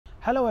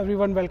Hello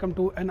everyone, welcome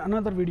to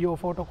another video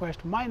of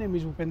AutoQuest. My name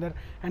is Bhupinder,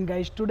 and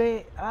guys,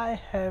 today I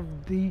have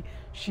the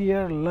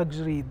sheer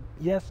luxury.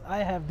 Yes, I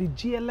have the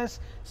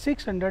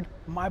GLS600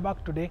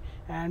 Maybach today,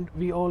 and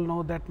we all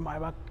know that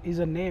Maybach is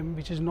a name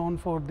which is known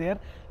for their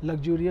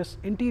luxurious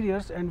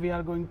interiors, and we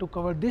are going to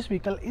cover this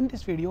vehicle in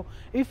this video.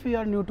 If you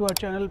are new to our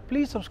channel,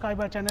 please subscribe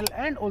our channel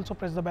and also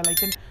press the bell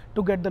icon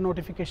to get the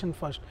notification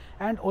first,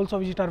 and also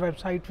visit our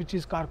website, which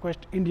is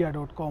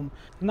carquestindia.com.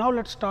 Now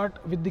let's start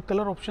with the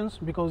color options,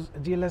 because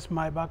GLS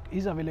Maybach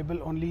is available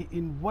only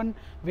in one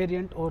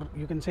variant, or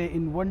you can say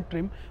in one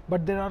trim,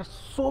 but there are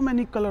so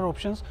many color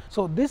options.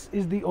 So this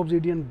is the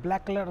obsidian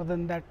black color. Other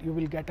than that, you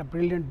will get a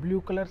brilliant blue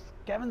color,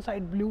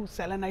 cavenside blue,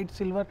 selenite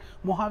silver,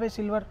 Mojave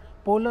silver,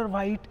 polar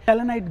white,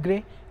 selenite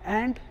gray,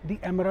 and the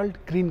emerald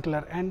green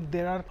color. And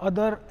there are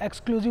other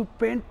exclusive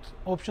paint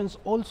options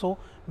also,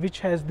 which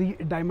has the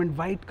diamond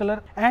white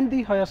color and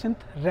the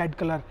hyacinth red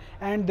color.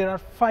 And there are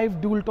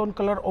 5 dual tone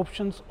color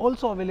options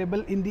also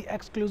available in the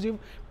exclusive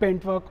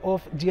paintwork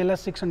of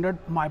GLS600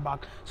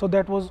 Maybach. So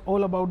that was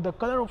all about the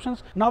color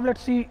options. Now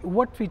let's see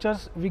what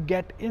features we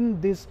get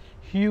in this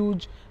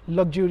huge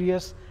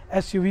luxurious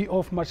SUV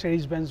of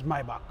Mercedes-Benz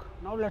Maybach.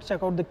 Now let's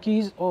check out the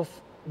keys of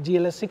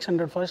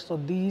GLS600 first. So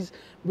these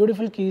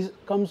beautiful keys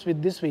comes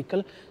with this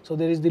vehicle. So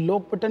there is the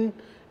lock button,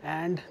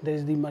 and there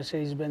is the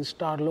Mercedes-Benz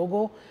star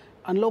logo,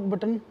 unlock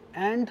button,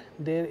 and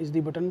there is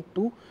the button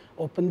to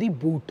open the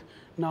boot.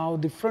 Now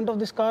the front of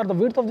this car, the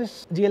width of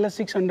this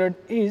GLS600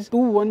 is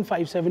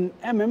 2157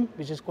 mm,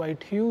 which is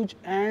quite huge.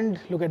 And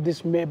look at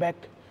this Maybach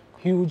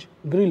huge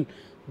grille.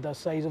 The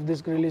size of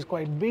this grille is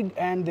quite big,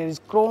 and there is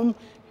chrome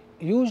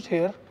used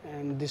here,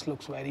 and this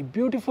looks very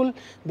beautiful.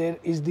 There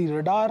is the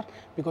radar,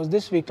 because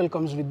this vehicle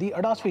comes with the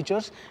ADAS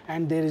features,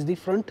 and there is the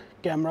front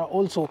camera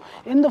also.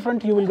 In the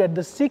front you will get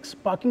the 6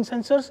 parking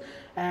sensors,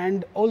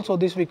 and also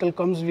this vehicle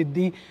comes with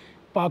the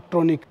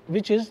Parktronic,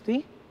 which is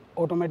the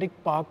automatic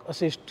park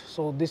assist.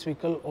 So this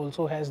vehicle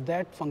also has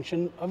that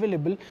function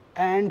available.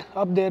 And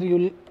up there you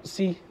will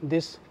see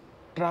this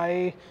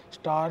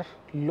tri-star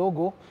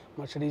logo,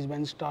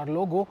 Mercedes-Benz star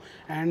logo,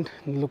 and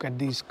look at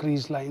these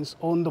crease lines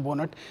on the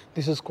bonnet.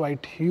 This is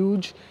quite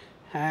huge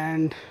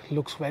and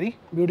looks very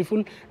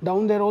beautiful.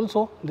 Down there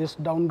also, this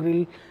down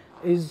grille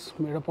is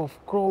made up of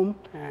chrome,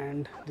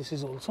 and this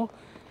is also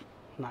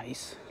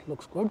nice,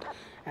 looks good.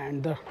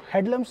 And the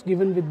headlamps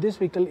given with this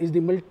vehicle is the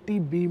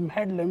multi-beam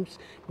headlamps,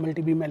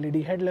 multi-beam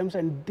LED headlamps,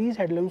 and these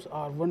headlamps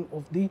are one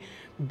of the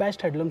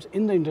best headlamps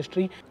in the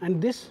industry. And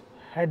this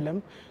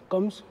headlamp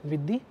comes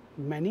with the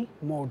many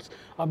modes.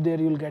 Up there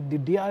you will get the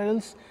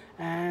DRLs,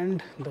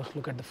 and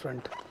look at the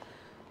front,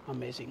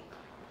 amazing.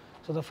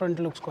 So the front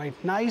looks quite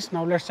nice.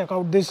 Now let's check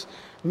out this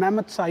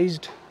mammoth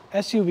sized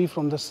SUV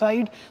from the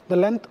side. The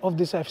length of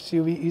this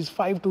SUV is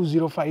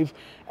 5205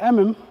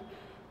 mm,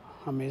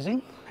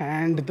 amazing.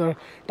 And the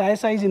tire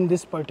size in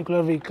this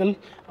particular vehicle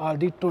are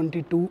the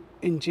 22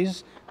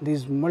 inches.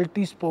 These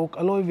multi-spoke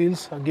alloy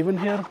wheels are given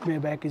here.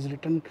 Maybach is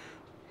written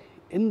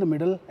in the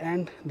middle,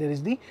 and there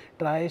is the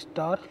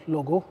tri-star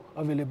logo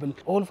available.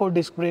 All 4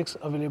 disc brakes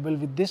available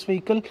with this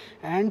vehicle,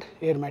 and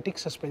airmatic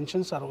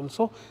suspensions are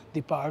also the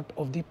part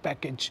of the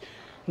package.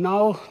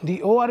 Now the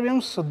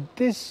ORVMs, so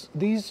these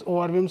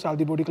ORVMs are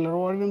the body color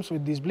ORVMs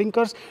with these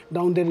blinkers.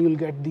 Down there you will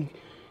get the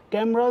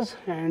cameras,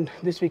 and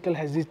this vehicle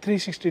has the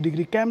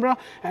 360-degree camera,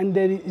 and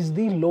there is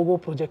the logo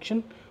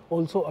projection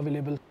also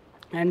available.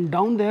 And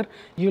down there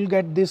you will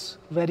get this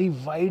very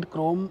wide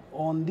chrome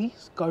on the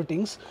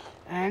skirtings,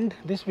 and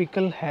this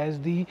vehicle has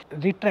the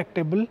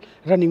retractable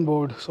running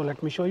board. So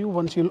let me show you.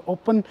 Once you'll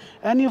open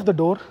any of the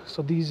door,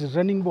 so these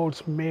running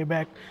boards,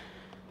 Maybach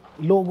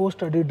logo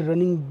studded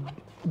running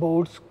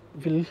boards,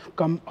 will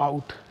come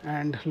out,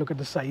 and look at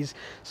the size.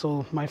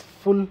 So my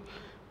full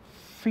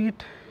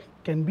feet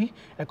can be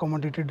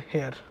accommodated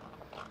here.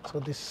 So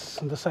the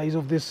size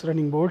of this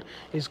running board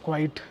is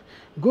quite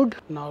good.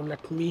 Now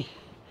let me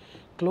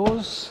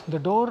close the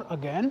door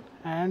again,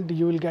 and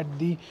you will get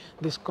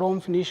this chrome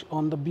finish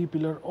on the B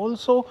pillar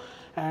also,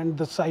 and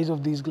the size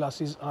of these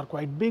glasses are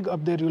quite big.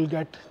 Up there you will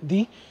get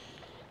the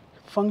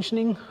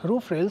functioning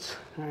roof rails.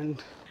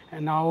 And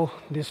now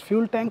this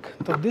fuel tank.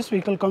 So this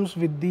vehicle comes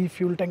with the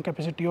fuel tank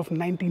capacity of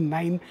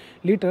 99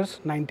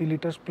 liters, 90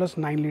 liters plus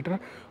 9 liter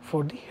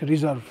for the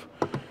reserve.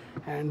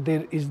 And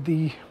there is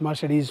the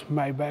Mercedes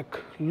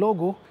Maybach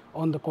logo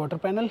on the quarter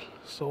panel.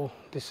 So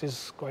this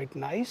is quite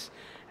nice.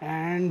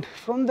 And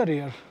from the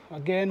rear,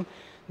 again,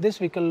 this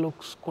vehicle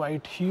looks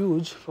quite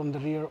huge from the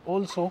rear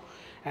also,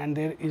 and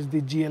there is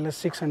the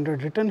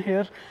GLS600 written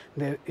here.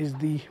 There is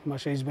the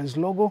Mercedes-Benz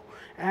logo,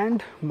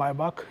 and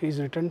Maybach is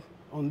written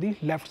on the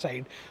left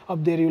side.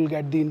 Up there you will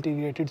get the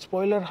integrated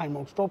spoiler, high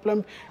mount stop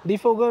lamp,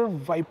 defogger,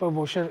 wiper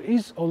washer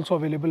is also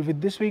available with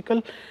this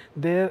vehicle.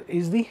 There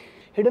is the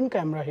hidden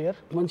camera here.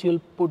 Once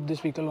you'll put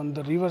this vehicle on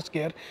the reverse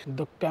gear,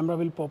 the camera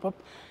will pop up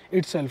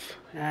itself.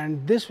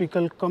 And this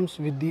vehicle comes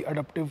with the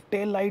adaptive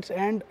tail lights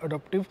and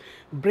adaptive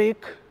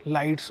brake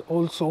lights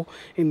also.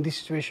 In the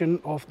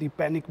situation of the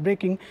panic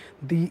braking,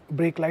 the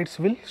brake lights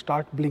will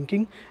start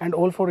blinking, and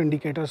all 4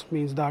 indicators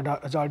means the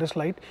hazardous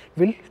light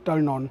will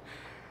turn on.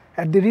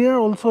 At the rear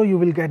also you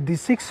will get the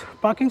 6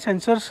 parking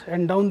sensors,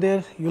 and down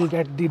there you will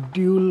get the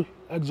dual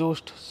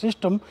exhaust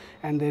system,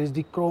 and there is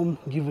the chrome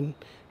given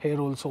here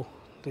also.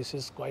 This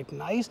is quite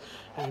nice,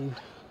 and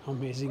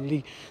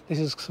amazingly this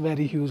is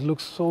very huge,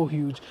 looks so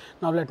huge.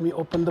 Now let me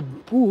open the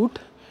boot.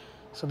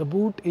 So the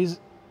boot is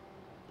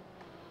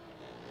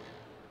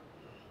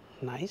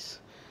nice,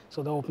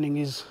 so the opening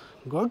is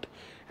good,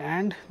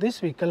 and this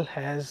vehicle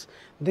has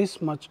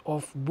this much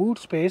of boot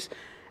space,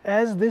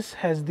 as this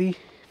has the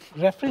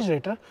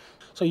refrigerator,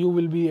 so you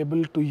will be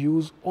able to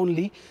use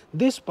only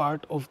this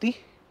part of the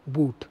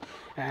boot,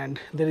 and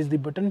there is the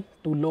button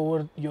to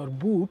lower your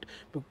boot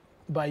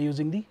by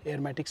using the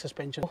airmatic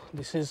suspension.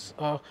 This is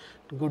a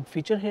good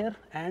feature here,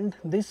 and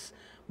this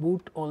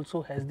boot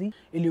also has the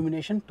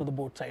illumination to the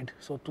both side,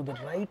 so to the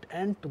right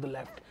and to the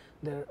left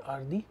there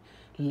are the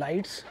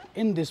lights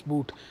in this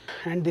boot,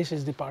 and this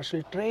is the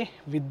parcel tray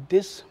with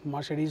this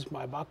Mercedes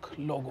Maybach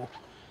logo.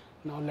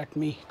 Now let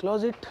me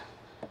close it.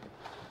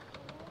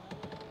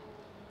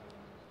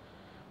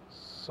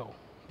 So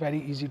very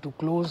easy to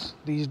close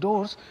these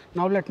doors.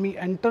 Now let me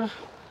enter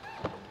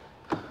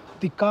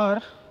the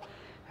car,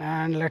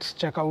 and let's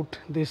check out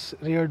this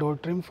rear door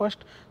trim first.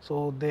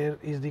 So there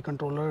is the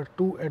controller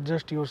to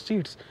adjust your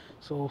seats,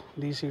 so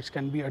these seats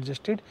can be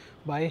adjusted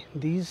by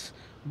these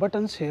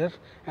buttons here,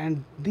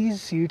 and these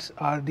seats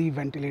are the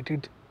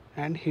ventilated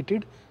and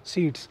heated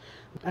seats.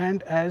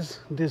 And as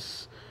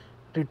this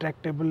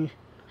retractable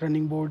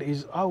running board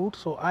is out,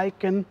 so I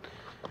can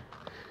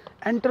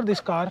enter this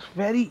car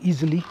very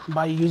easily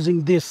by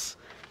using this.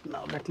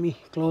 Now let me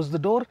close the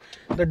door.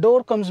 The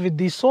door comes with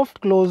the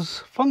soft close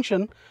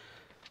function.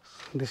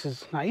 This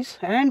is nice,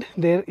 and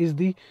there is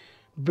the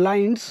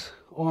blinds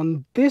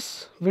on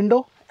this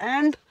window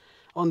and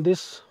on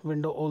this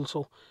window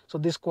also. So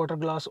this quarter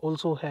glass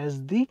also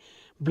has the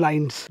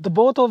blinds. The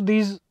both of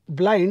these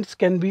blinds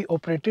can be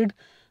operated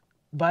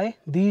by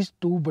these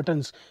two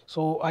buttons.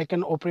 So I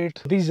can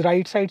operate these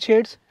right side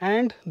shades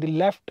and the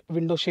left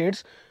window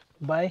shades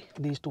by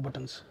these two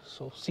buttons.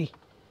 So see.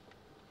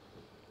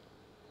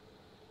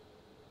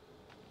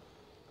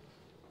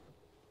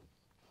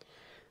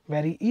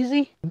 Very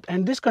easy.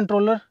 And this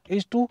controller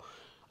is to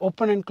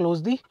open and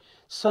close the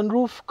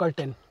sunroof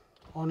curtain.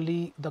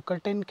 Only the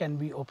curtain can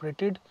be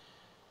operated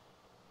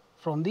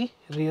from the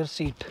rear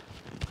seat.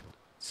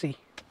 See,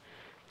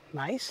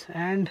 nice.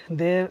 And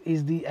there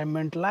is the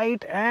ambient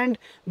light, and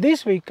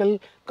this vehicle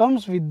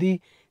comes with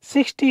the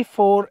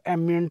 64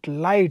 ambient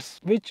lights,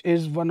 which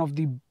is one of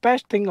the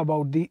best thing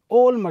about the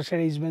all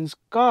Mercedes-Benz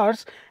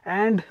cars.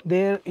 And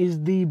there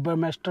is the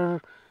Burmester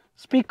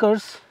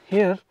speakers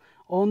here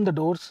on the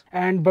doors,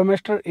 and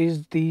Burmester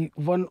is the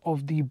one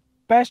of the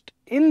best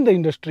in the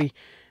industry.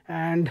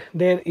 And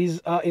there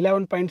is a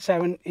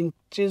 11.7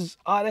 inches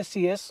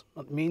RSCS,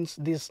 that means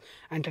this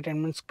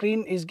entertainment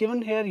screen is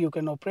given here. You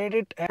can operate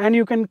it, and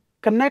you can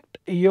connect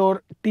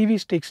your TV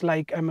sticks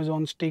like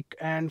Amazon stick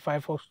and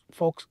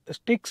Firefox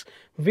sticks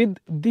with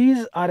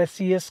these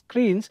RSCS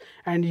screens,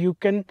 and you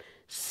can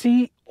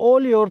see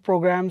all your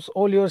programs,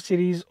 all your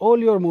series, all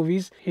your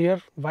movies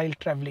here while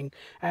traveling.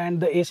 And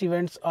the AC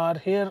vents are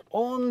here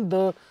on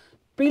the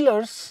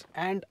pillars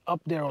and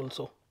up there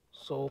also.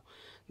 So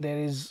there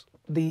is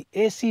the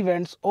AC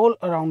vents all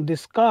around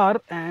this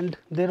car, and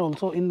there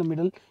also in the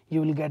middle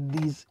you will get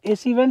these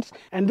AC vents.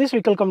 And this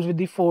vehicle comes with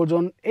the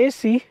 4-zone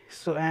AC.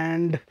 So,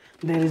 and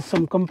there is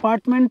some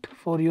compartment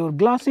for your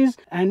glasses,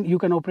 and you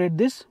can operate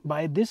this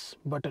by this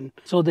button.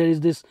 So there is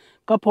this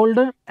cup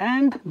holder,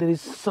 and there is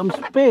some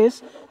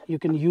space. You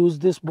can use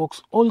this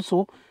box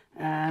also,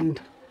 and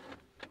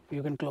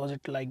you can close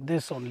it like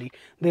this only.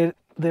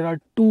 There are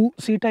two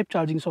C-type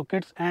charging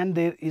sockets, and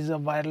there is a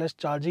wireless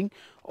charging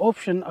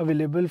option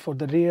available for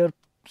the rear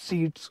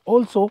seats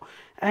also.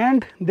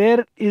 And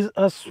there is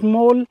a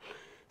small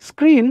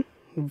screen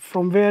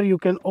from where you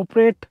can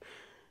operate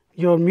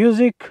your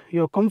music,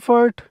 your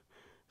comfort,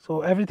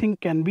 so everything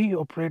can be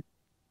operated.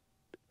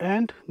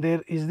 And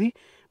there is the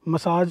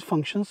massage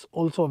functions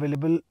also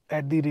available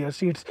at the rear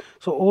seats.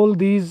 So all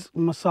these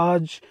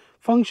massage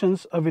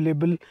functions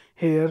available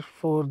here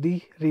for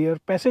the rear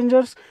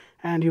passengers,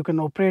 and you can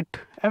operate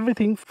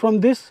everything from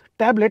this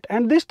tablet.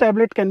 And this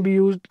tablet can be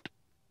used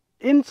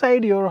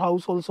inside your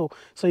house also.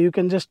 So you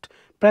can just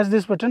press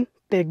this button,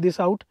 take this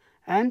out,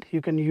 and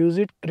you can use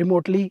it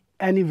remotely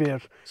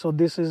anywhere. So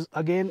this is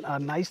again a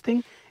nice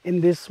thing in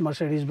this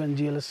Mercedes-Benz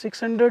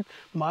GLS600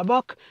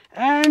 Maybach.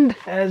 And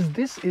as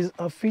this is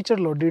a feature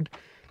loaded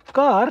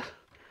car,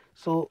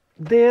 so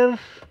there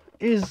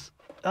is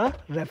a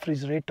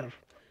refrigerator.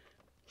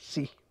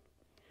 See,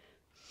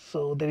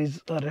 so there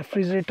is a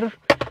refrigerator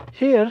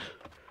here,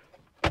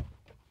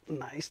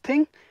 nice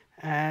thing.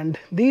 And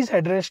these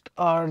headrests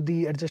are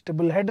the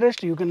adjustable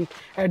headrest. You can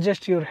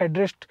adjust your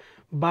headrest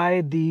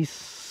by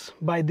this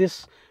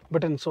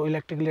button. So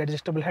electrically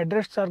adjustable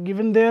headrests are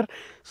given there.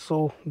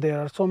 So there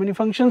are so many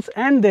functions,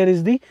 and there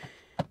is the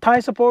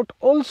thigh support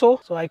also.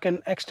 So I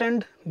can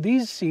extend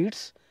these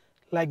seats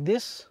like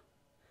this,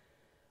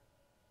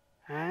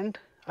 and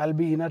I'll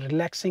be in a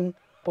relaxing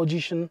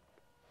position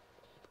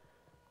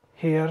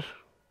here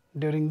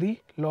during the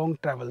long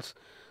travels.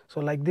 So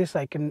like this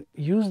I can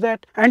use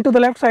that. And to the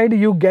left side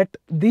you get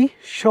the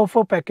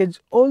chauffeur package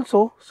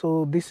also.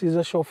 So this is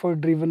a chauffeur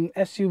driven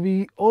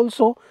SUV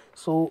also.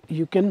 So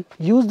you can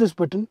use this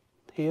button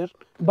here.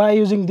 By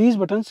using these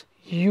buttons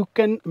you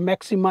can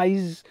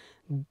maximize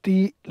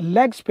the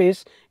leg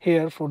space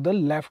here for the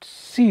left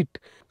seat.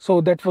 So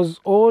that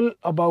was all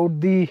about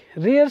the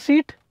rear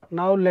seat.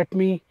 Now let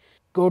me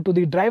go to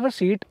the driver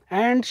seat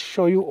and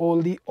show you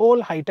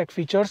all high-tech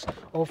features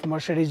of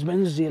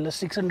Mercedes-Benz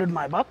GLS600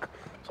 Maybach.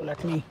 So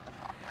let me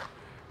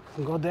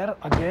go there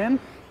again.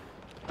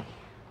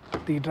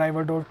 The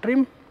driver door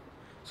trim.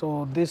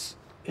 So this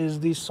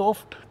is the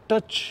soft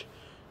touch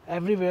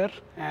everywhere,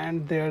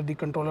 and there the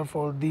controller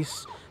for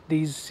these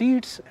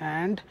seats,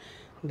 and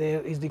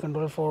there is the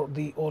controller for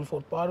the all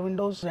 4 power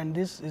windows, and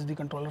this is the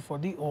controller for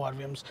the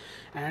ORVMs,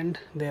 and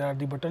there are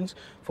the buttons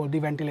for the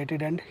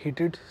ventilated and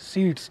heated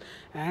seats.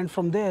 And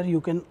from there you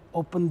can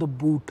open the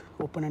boot,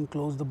 open and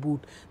close the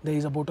boot. There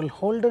is a bottle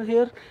holder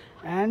here,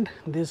 and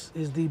this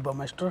is the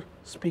Burmester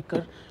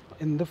speaker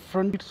in the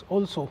front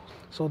also.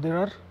 So there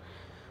are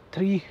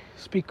 3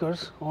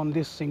 speakers on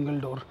this single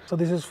door. So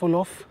this is full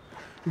of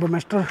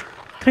Burmester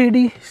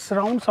 3D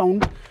surround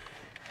sound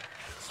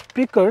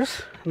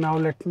speakers. Now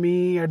let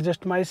me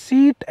adjust my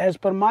seat as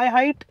per my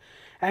height,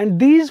 and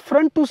these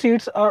front 2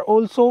 seats are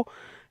also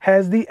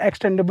has the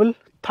extendable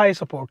thigh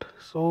support.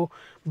 So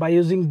by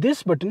using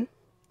this button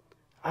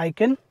I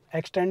can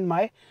extend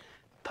my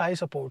thigh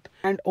support,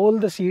 and all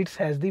the seats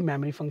has the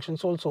memory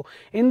functions also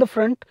in the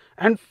front.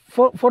 And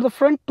for the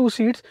front 2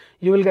 seats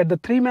you will get the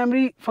 3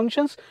 memory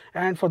functions,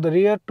 and for the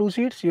rear 2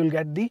 seats you will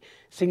get the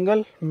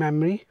single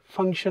memory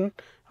function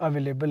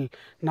available.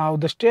 Now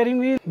the steering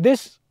wheel,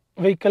 this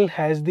vehicle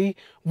has the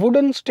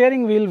wooden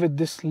steering wheel with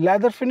this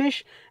leather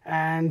finish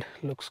and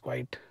looks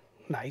quite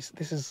nice.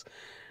 This is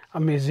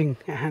amazing.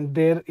 And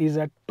there is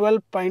a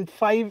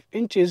 12.5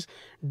 inches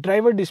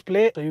driver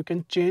display, so you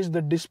can change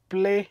the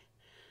display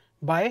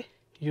by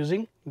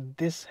using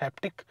this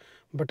haptic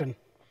button.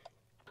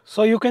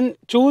 So you can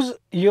choose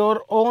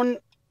your own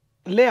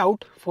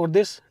layout for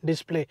this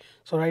display.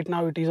 So right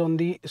now it is on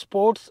the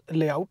sports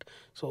layout,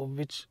 so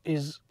which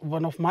is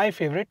one of my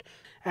favorite.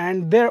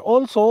 And there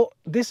also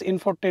this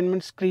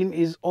infotainment screen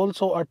is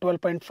also a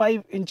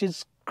 12.5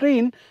 inches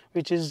screen,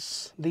 which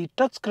is the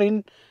touch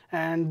screen,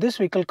 and this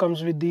vehicle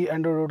comes with the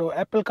Android Auto,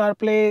 Apple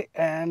CarPlay,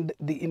 and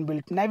the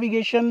inbuilt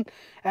navigation.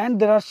 And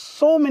there are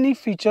so many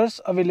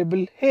features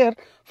available here.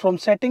 From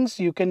settings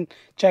you can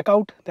check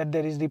out that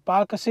there is the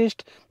park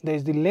assist, there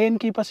is the lane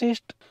keep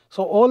assist.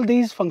 So all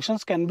these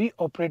functions can be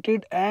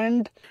operated,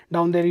 and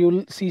down there you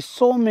will see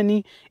so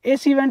many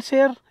AC vents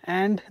here,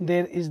 and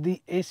there is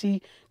the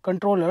AC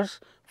controllers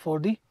for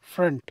the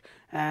front,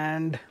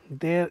 and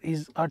there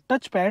is a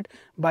touchpad.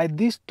 By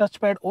this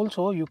touchpad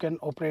also you can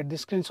operate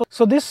this screen.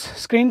 So this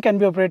screen can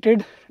be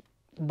operated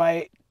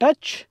by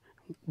touch,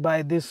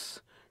 by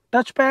this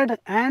touchpad,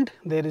 and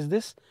there is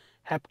this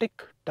haptic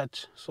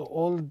touch. So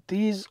all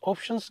these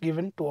options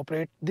given to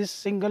operate this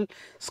single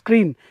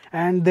screen,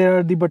 and there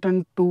are the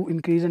button to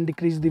increase and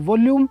decrease the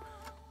volume.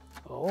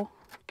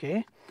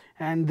 Okay,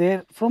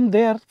 and from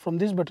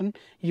this button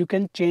you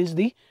can change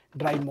the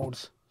drive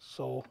modes.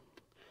 So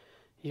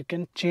you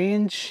can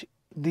change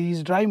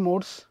these drive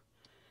modes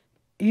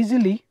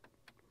easily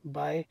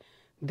by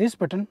this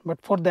button,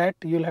 but for that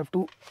you'll have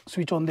to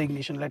switch on the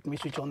ignition. Let me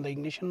switch on the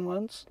ignition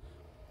once,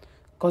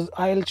 because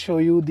I'll show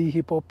you the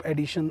hip hop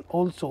edition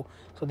also.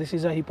 So this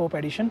is a hip hop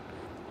edition.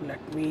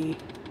 Let me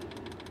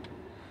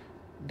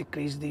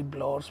decrease the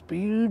blower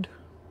speed.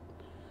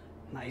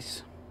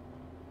 Nice.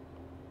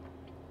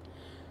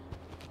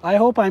 I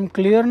hope I'm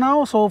clear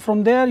now. So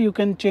from there you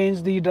can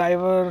change the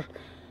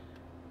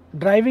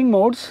driving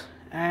modes,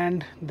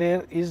 and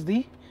there is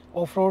the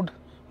off-road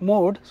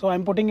mode. So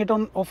I'm putting it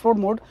on off-road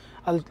mode.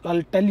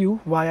 I'll tell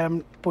you why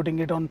I'm putting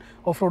it on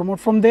off-road mode.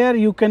 From there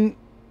you can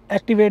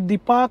activate the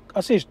park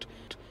assist.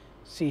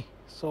 See,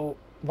 so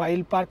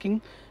while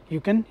parking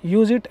you can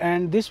use it,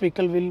 and this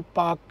vehicle will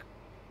park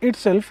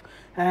itself.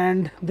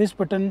 And this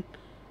button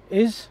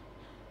is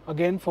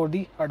again for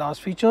the ADAS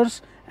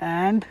features,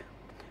 and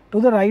to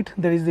the right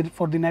there is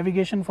for the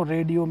navigation, for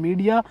radio,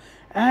 media,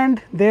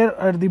 and there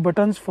are the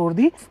buttons for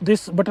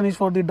this button is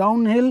for the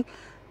downhill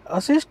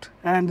assist,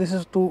 and this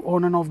is to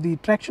on and off the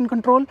traction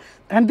control,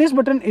 and this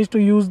button is to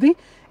use the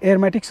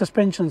airmatic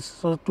suspensions.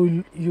 So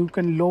you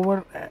can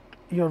lower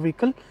your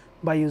vehicle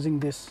by using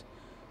this,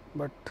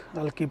 but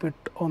I'll keep it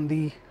on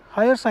the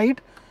higher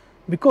side,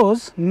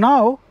 because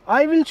now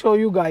I will show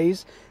you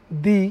guys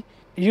the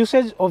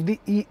usage of the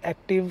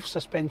e-active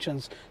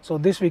suspensions. So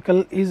this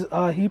vehicle is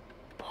a hip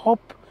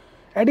hop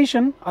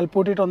edition. I'll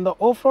put it on the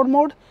off-road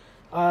mode.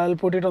 I'll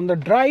put it on the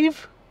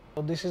drive.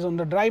 So this is on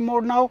the drive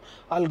mode now.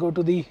 I'll go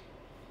to the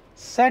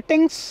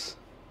settings,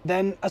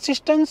 then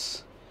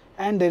assistance,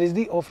 and there is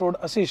the off-road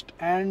assist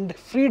and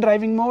free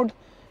driving mode,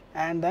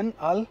 and then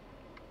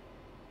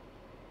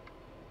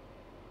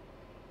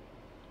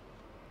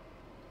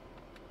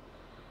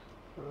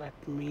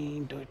let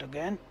me do it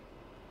again.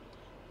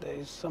 There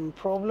is some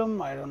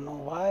problem, I don't know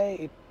why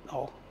it,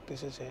 oh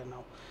this is here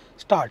now.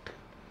 Start.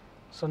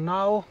 So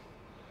now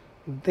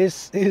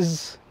this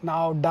is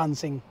now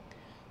dancing.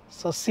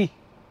 So see,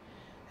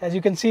 as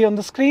you can see on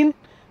the screen,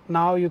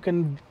 now you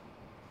can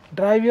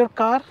drive your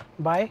car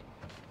by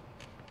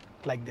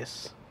like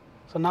this.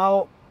 So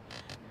now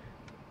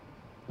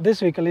this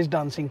vehicle is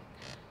dancing.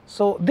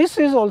 So this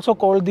is also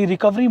called the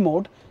recovery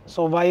mode.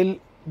 So while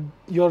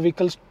your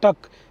vehicle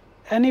stuck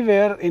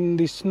anywhere in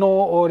the snow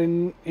or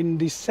in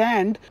the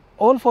sand,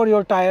 all four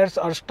your tires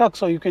are stuck,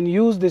 so you can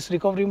use this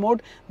recovery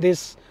mode,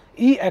 this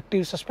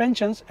e-active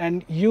suspensions,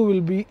 and you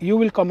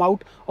will come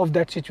out of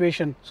that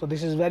situation. So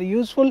this is very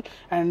useful,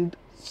 and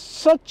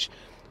such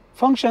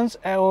functions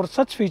or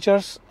such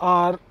features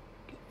are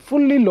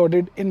fully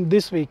loaded in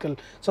this vehicle.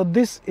 So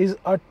this is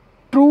a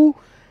true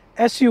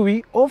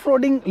SUV,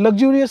 off-roading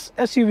luxurious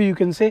SUV, you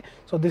can say.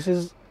 So this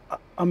is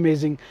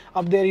amazing.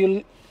 Up there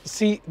you'll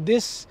see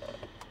this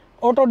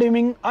auto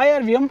dimming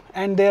IRVM,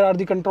 and there are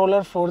the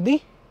controller for the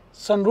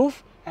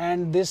sunroof,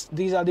 and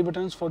these are the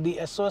buttons for the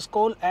SOS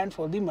call and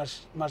for the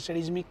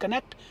Mercedes Me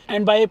Connect.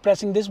 And by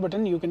pressing this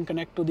button you can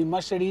connect to the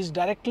Mercedes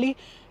directly,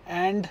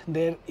 and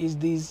there is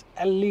these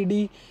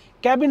LED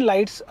cabin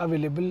lights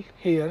available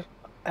here.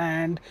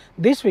 And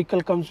this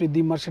vehicle comes with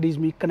the Mercedes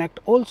Me Connect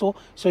also,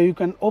 so you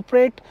can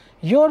operate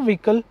your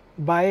vehicle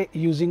by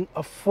using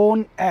a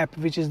phone app,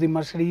 which is the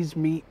Mercedes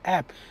Me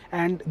app.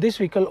 And this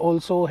vehicle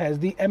also has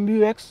the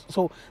MBUX.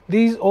 So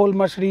these all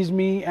Mercedes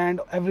Me and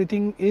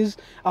everything is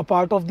a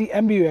part of the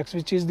MBUX,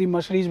 which is the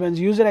Mercedes-Benz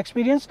user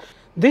experience.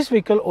 This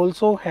vehicle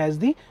also has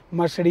the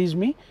Mercedes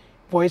Me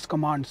voice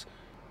commands.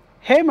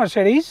 Hey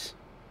Mercedes,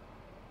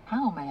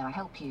 how may I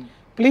help you?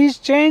 Please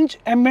change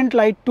ambient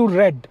light to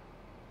red.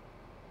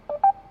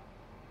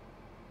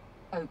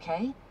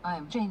 Okay, I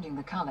am changing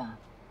the color.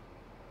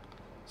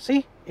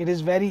 See, it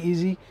is very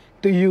easy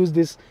to use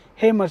this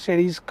Hey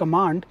Mercedes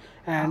command.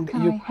 And how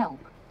can I help?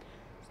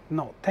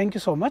 No, thank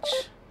you so much.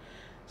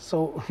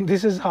 So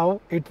this is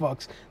how it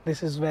works.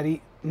 This is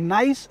very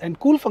nice and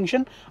cool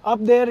function.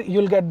 Up there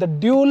you'll get the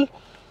dual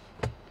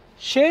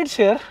shades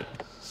here,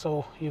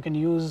 so you can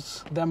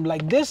use them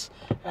like this.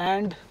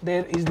 And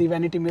there is the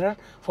vanity mirror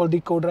for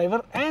the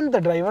co-driver and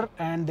the driver,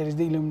 and there is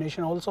the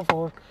illumination also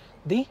for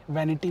the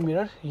vanity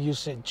mirror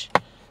usage.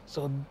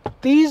 So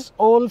these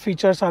all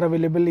features are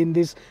available in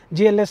this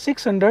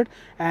GLS600.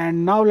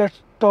 And now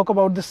let's talk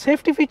about the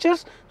safety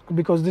features,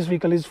 because this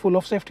vehicle is full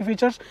of safety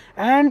features.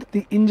 And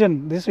the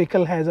engine, this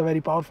vehicle has a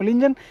very powerful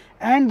engine.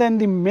 And then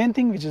the main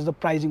thing, which is the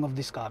pricing of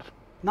this car.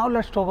 Now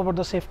let's talk about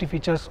the safety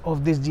features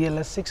of this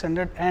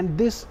GLS600, and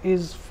this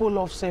is full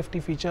of safety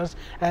features,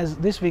 as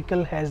this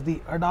vehicle has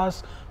the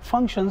ADAS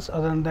functions.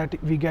 Other than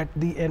that, we get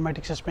the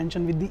airmatic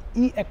suspension with the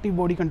e-active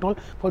body control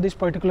for this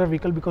particular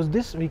vehicle, because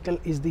this vehicle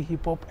is the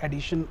hip hop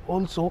edition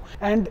also.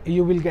 And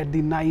you will get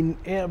the 9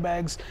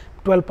 airbags,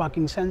 12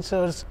 parking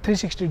sensors,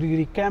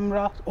 360-degree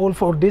camera, all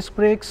 4 disc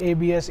brakes,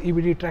 ABS,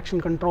 EBD traction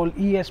control,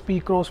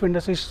 ESP, crosswind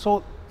assist.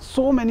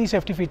 So many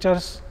safety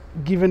features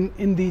given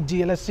in the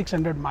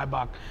GLS600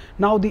 Maybach.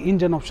 Now the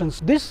engine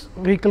options. This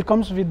vehicle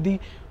comes with the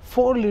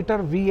 4-liter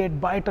V8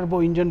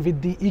 bi-turbo engine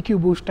with the EQ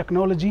Boost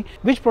technology,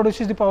 which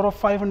produces the power of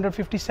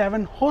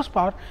 557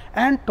 horsepower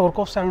and torque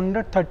of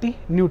 730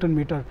 Newton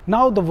meter.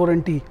 Now the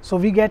warranty. So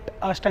we get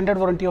a standard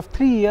warranty of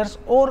 3 years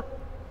or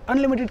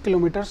unlimited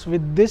kilometers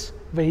with this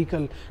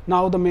vehicle.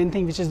 Now the main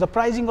thing, which is the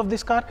pricing of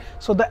this car.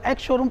 So the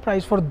ex-showroom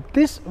price for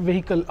this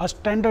vehicle, a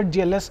standard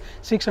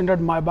GLS600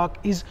 Maybach,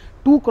 is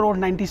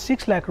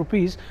 2,96 lakh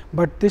rupees,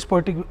 but this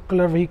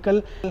particular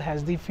vehicle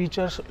has the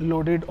features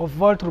loaded of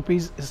worth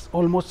rupees is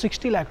almost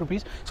 60 lakh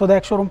rupees. So the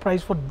ex-showroom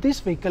price for this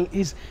vehicle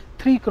is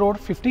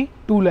 3,52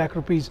 lakh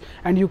rupees,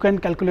 and you can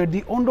calculate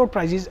the on-road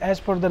prices as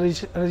per the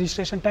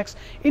registration tax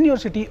in your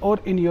city or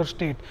in your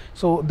state.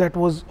 So that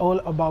was all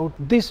about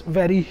this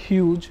very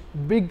huge,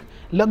 big,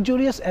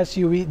 luxurious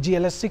SUV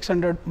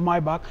GLS600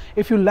 Maybach.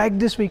 If you like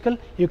this vehicle,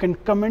 you can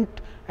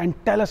comment and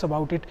tell us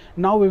about it.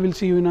 Now we will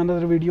see you in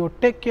another video.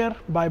 Take care.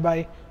 Bye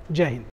bye. Jai Hind.